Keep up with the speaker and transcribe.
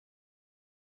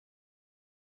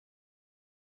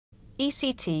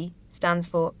ECT stands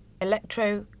for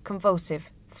Electroconvulsive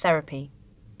Therapy.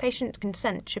 Patient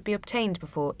consent should be obtained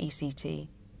before ECT.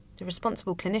 The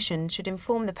responsible clinician should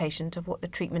inform the patient of what the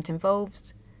treatment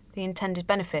involves, the intended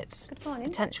benefits,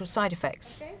 potential side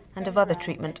effects, and of other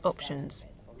treatment options.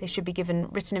 They should be given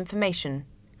written information,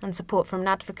 and support from an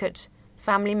advocate,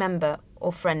 family member,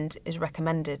 or friend is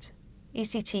recommended.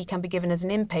 ECT can be given as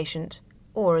an inpatient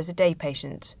or as a day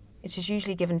patient. It is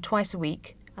usually given twice a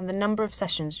week, and the number of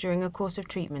sessions during a course of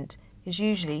treatment is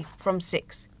usually from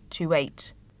 6 to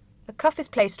 8. A cuff is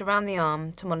placed around the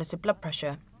arm to monitor blood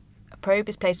pressure. A probe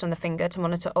is placed on the finger to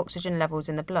monitor oxygen levels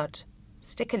in the blood.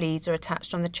 Sticker leads are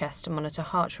attached on the chest to monitor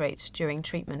heart rate during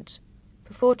treatment.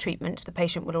 Before treatment, the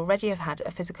patient will already have had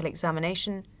a physical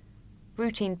examination,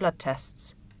 routine blood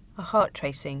tests, a heart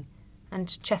tracing,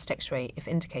 and chest x-ray if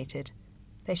indicated.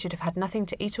 They should have had nothing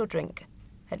to eat or drink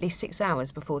at least 6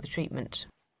 hours before the treatment.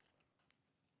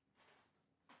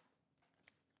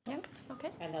 Yep, okay.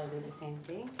 And I'll do the same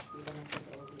thing. You're going to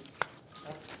put all these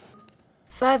up.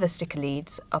 Further sticker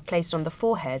leads are placed on the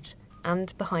forehead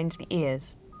and behind the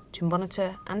ears to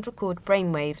monitor and record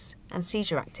brain waves and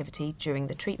seizure activity during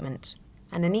the treatment.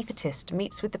 An anaesthetist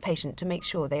meets with the patient to make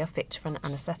sure they are fit for an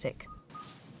anaesthetic.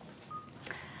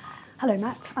 Hello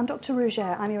Matt, I'm Dr.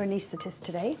 Rouget. I'm your anaesthetist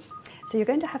today. So you're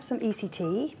going to have some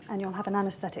ECT and you'll have an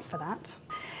anaesthetic for that.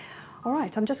 All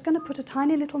right, I'm just going to put a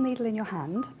tiny little needle in your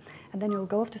hand and then you'll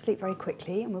go off to sleep very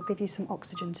quickly and we'll give you some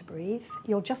oxygen to breathe.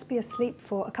 You'll just be asleep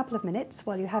for a couple of minutes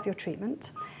while you have your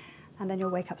treatment and then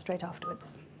you'll wake up straight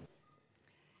afterwards.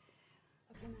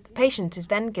 The patient is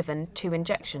then given 2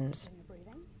 injections.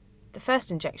 The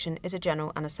first injection is a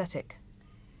general anaesthetic.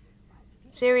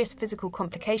 Serious physical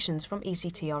complications from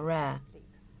ECT are rare.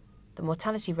 The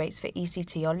mortality rates for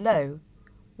ECT are low,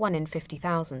 1 in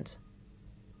 50,000.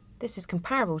 This is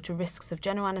comparable to risks of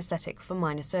general anaesthetic for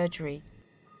minor surgery.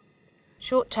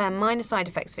 Short-term minor side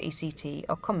effects for ECT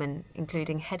are common,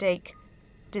 including headache,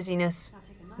 dizziness,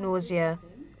 nausea,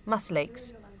 muscle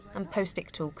aches, and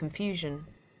post-ictal confusion.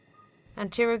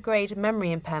 Anterograde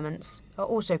memory impairments are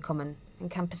also common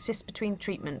and can persist between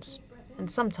treatments,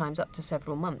 and sometimes up to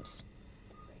several months.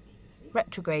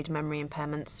 Retrograde memory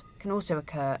impairments can also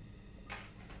occur.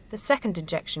 The second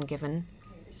injection given,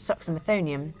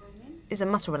 suxamethonium, is a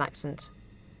muscle relaxant.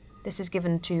 This is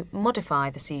given to modify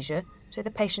the seizure so the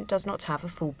patient does not have a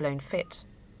full-blown fit.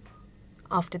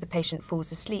 After the patient falls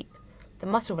asleep, the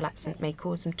muscle relaxant may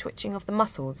cause some twitching of the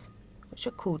muscles, which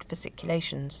are called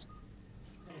fasciculations.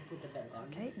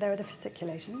 Okay, there are the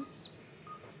fasciculations.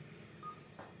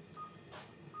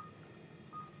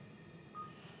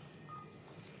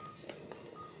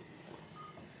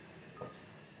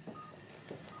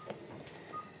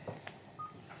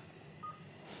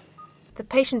 The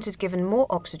patient is given more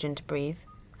oxygen to breathe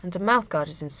and a mouthguard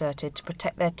is inserted to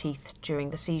protect their teeth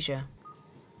during the seizure.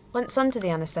 Once under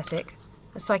the anaesthetic,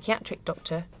 a psychiatric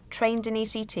doctor trained in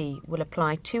ECT will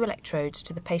apply 2 electrodes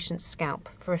to the patient's scalp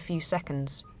for a few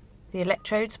seconds. The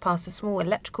electrodes pass a small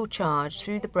electrical charge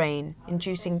through the brain,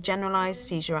 inducing generalised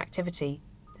seizure activity.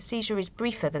 The seizure is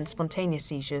briefer than spontaneous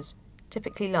seizures,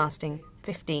 typically lasting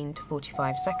 15 to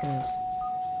 45 seconds.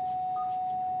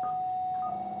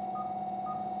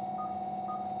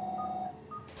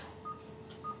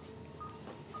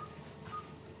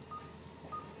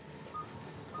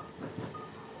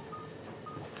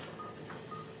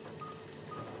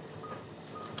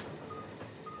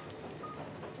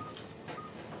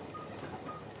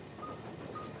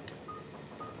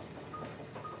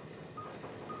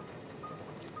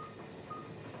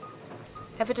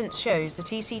 Evidence shows that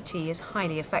ECT is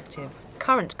highly effective.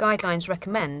 Current guidelines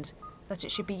recommend that it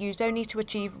should be used only to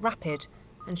achieve rapid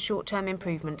and short-term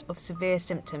improvement of severe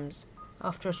symptoms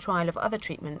after a trial of other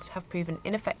treatments have proven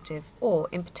ineffective or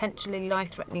in potentially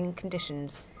life-threatening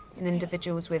conditions in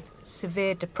individuals with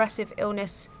severe depressive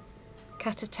illness,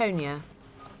 catatonia,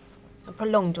 a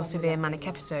prolonged or severe manic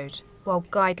episode. While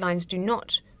guidelines do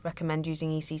not recommend using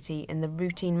ECT in the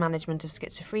routine management of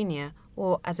schizophrenia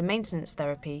or as a maintenance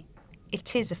therapy,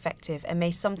 it is effective and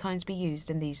may sometimes be used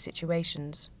in these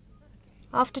situations.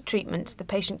 After treatment, the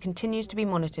patient continues to be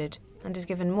monitored and is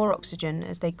given more oxygen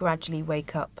as they gradually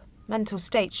wake up. Mental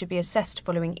state should be assessed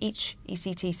following each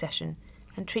ECT session,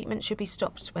 and treatment should be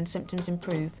stopped when symptoms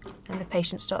improve and the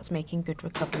patient starts making good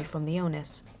recovery from the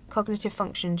illness. Cognitive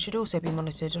function should also be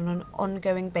monitored on an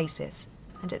ongoing basis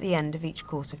and at the end of each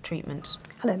course of treatment.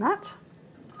 Hello Matt.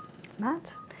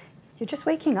 Matt, you're just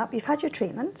waking up, you've had your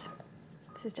treatment.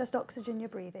 This is just oxygen you're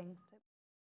breathing.